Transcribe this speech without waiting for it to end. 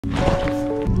Yo,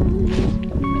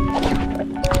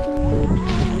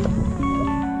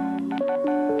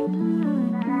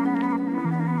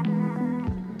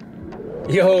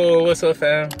 what's up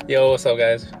fam? Yo, what's up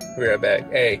guys? We're right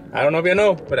back. Hey, I don't know if you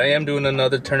know, but I am doing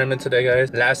another tournament today,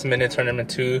 guys. Last minute tournament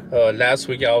too. Last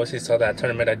week, y'all obviously saw that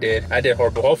tournament I did. I did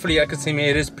horrible. Hopefully, y'all can see me.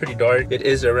 It is pretty dark. It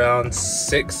is around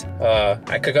 6.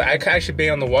 I could actually be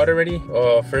on the water already.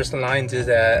 First lines is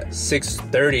at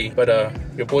 6:30, but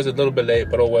your boy's a little bit late,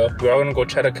 but oh well. We're all gonna go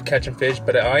try to catch and fish,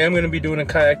 but I am gonna be doing a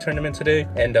kayak tournament today,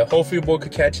 and hopefully your boy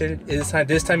could catch it.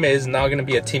 This time it is not gonna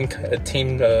be a team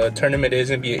tournament. It is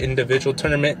gonna be an individual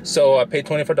tournament. So I paid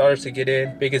 $24 to get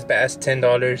in. Biggest bass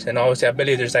 $10, and obviously I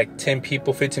believe there's like 10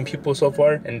 people, 15 people so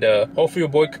far, and hopefully your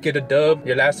boy could get a dub.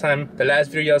 The last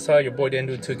video y'all saw, your boy didn't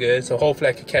do too good, so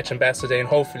hopefully I could catch him bass today, and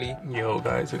hopefully. Yo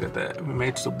guys, look at that. We made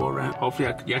it to the boat ramp.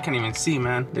 Hopefully y'all can't even see,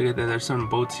 man. Look at that. There's some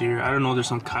boats here. I don't know. There's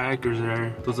some kayakers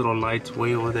there. Those little lights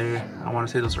way over there. I want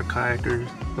to say those are kayakers.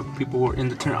 The people who are in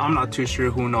the tournament. I'm not too sure.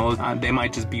 Who knows? They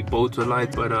might just be boats with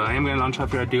lights, but I am gonna launch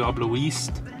off here at Diablo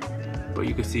East. But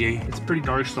you can see it's pretty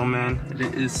dark still, man.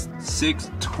 It is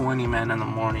 6:20, man, in the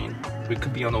morning. We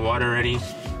could be on the water already,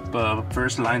 but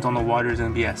first lines on the water is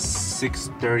gonna be at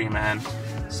 6:30, man.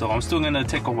 So I'm still gonna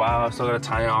take a while. I still gotta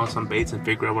tie on some baits and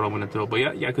figure out what I'm gonna throw. But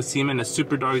yeah, I can see, man, it's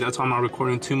super dark. That's why I'm not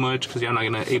recording too much, because you're not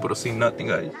gonna able to see nothing,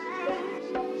 guys.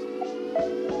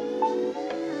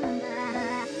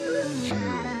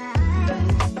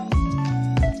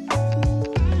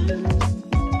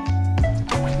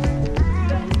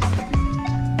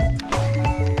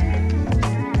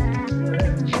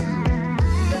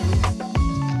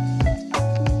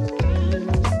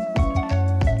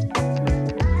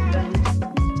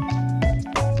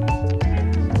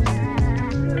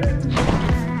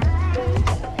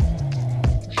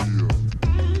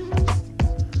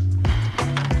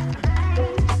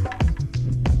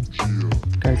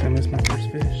 Guys, I missed my first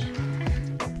fish.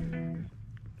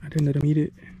 I didn't let him eat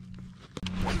it.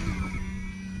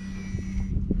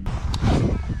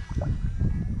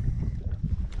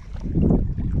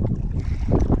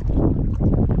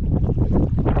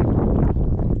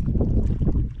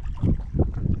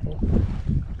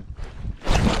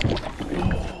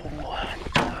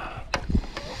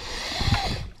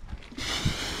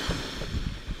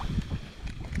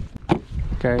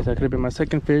 Guys, that could have been my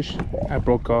second fish. I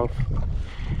broke off.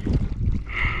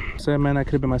 So man, that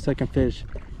could have been my second fish.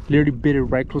 Literally bit it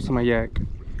right close to my yak.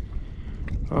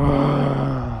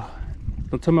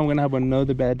 Don't tell me I'm gonna have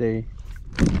another bad day.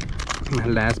 My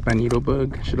last bonito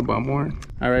bug. Should have bought more.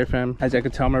 Alright fam, as you can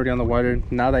tell, I'm already on the water.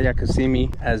 Now that y'all can see me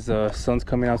as the sun's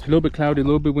coming out. It's a little bit cloudy, a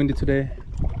little bit windy today.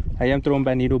 I am throwing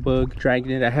bonito bug,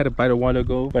 dragging it. I had a bite a while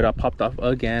ago, but I popped off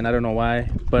again. I don't know why.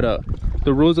 But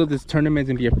the rules of this tournament is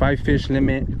gonna be a 5 fish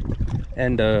limit,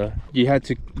 and you had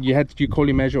to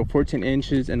only measure 14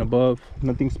 inches and above,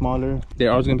 nothing smaller.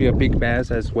 There also gonna be a big bass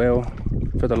as well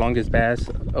for the longest bass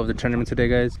of the tournament today,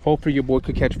 guys. Hopefully your boy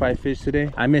could catch 5 fish today.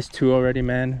 I missed 2 already,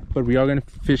 man, but we are gonna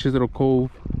fish this little cove,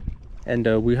 and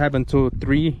we have until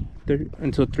 3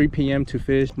 p.m. to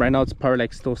fish. Right now it's probably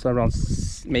like still around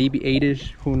maybe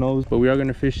 8ish, who knows, but we are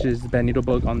gonna fish this bonito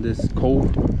bug on this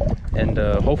cove, and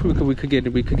hopefully we could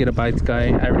get a bite, guy.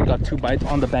 I already got 2 bites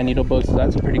on the bonito bug, so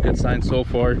that's a pretty good sign so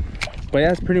far. But yeah,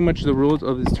 that's pretty much the rules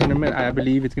of this tournament. I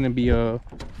believe it's gonna be a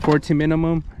 14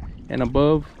 minimum and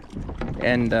above,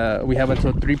 and we have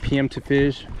until 3 p.m. to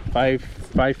fish. 5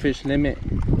 fish limit,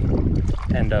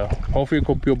 and hopefully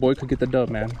your boy could get the dub,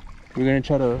 man. We're gonna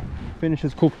try to finish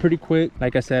this cove pretty quick.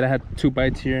 Like I said, I had 2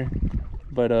 bites here,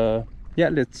 but yeah,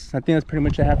 I think that's pretty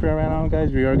much a half hour right now,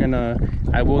 guys.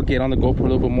 I will get on the GoPro a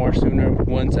little bit more sooner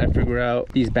once I figure out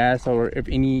these bass, or if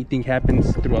anything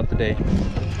happens throughout the day.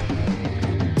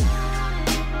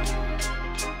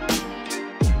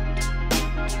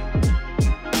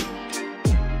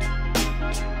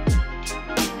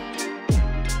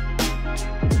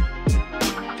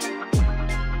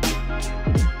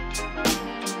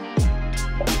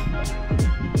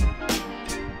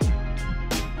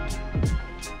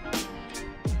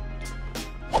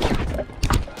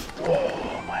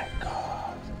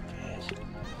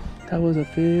 That was a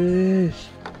fish,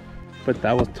 but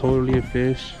that was totally a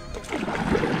fish.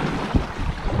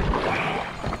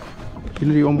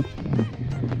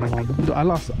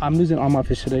 I'm losing all my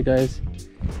fish today, guys.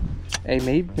 Hey,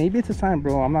 maybe it's a sign,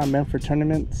 bro. I'm not meant for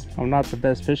tournaments. I'm not the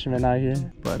best fisherman out here,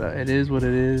 but it is what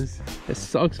it is. It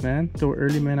sucks, man. So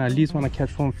early, man. I at least want to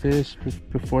catch 1 fish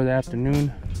before the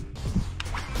afternoon.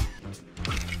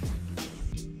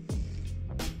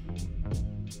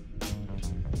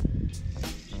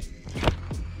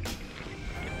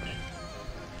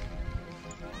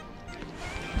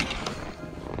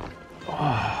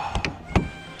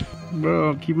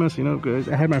 Bro, keep messing up, guys.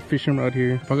 I had my fishing rod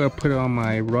here. If I gotta put it on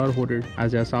my rod holder, I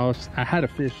had a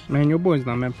fish. Man, your boy's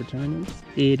not meant for tournaments.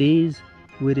 It is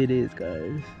what it is,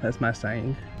 guys. That's my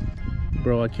saying.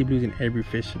 Bro, I keep losing every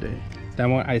fish today. That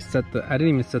one, I didn't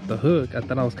even set the hook. I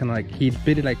thought I was kind of like, he'd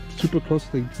fit it like super close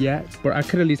to the yak. But I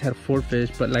could at least had 4 fish.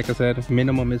 But like I said,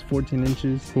 minimum is 14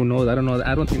 inches. Who knows? I don't know.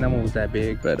 I don't think that one was that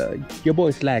big. But your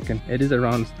boy's slacking. It is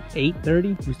around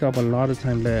 8:30. We still have a lot of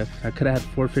time left. I could have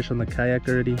had 4 fish on the kayak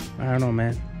already. I don't know,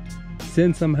 man.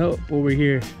 Send some help over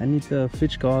here. I need the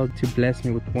fish god to bless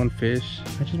me with 1 fish.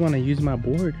 I just want to use my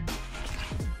board.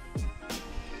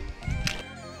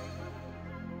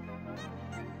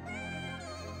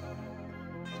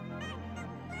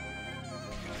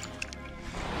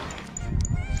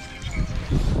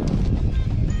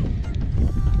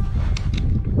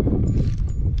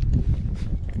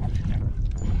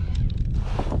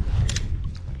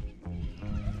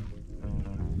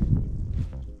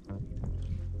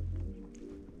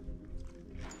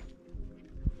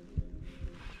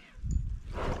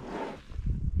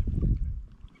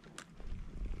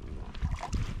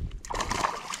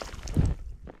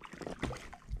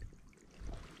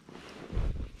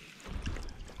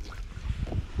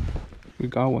 We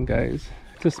got one, guys.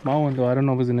 It's a small one though. I don't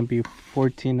know if it's gonna be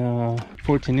 14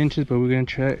 inches, but we're gonna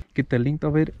try get the length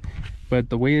of it.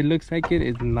 But the way it looks like it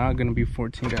is not gonna be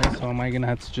 14, guys. So am I gonna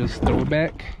have to just throw it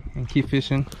back and keep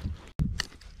fishing?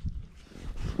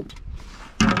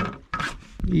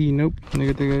 Nope. Look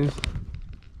at that, guys.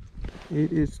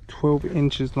 It is 12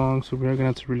 inches long, so we're gonna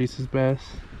have to release this bass.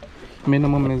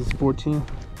 Minimum is 14.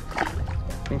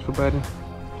 Thanks for biting.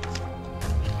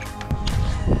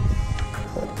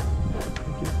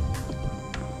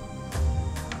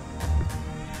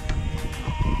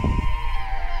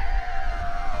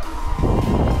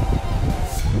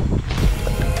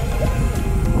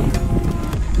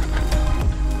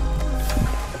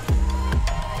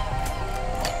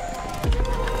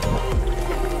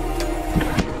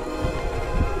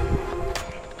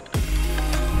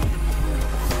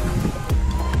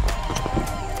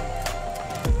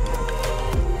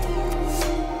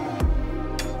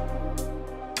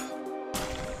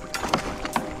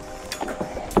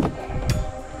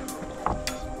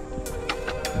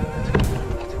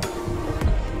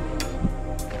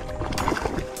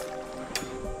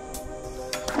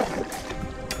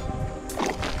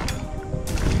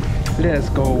 Let's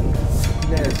go.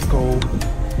 Let's go.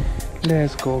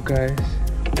 Let's go, guys.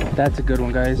 That's a good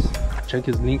one, guys. Check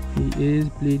his link. He is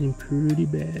bleeding pretty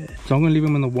bad. So I'm gonna leave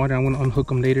him in the water. I'm gonna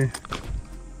unhook him later.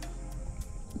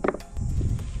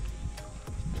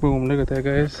 Boom, look at that,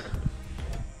 guys.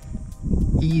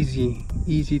 Easy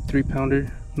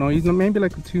 3-pounder. No, he's maybe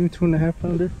like a 2.5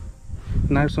 pounder.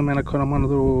 Nice one, man. I caught him on a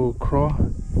little craw.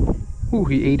 Ooh,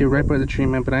 he ate it right by the tree,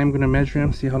 man. But I am gonna measure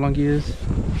him, see how long he is.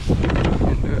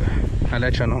 And I'll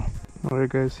let y'all know. All right,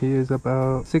 guys, he is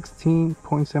about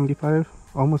 16.75,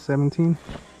 almost 17.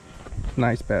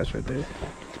 Nice bass right there.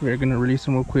 We're gonna release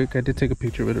him real quick. I did take a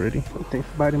picture of it already. Thanks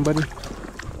for biting, buddy.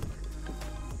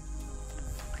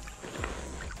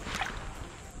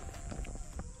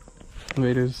 There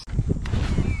it is.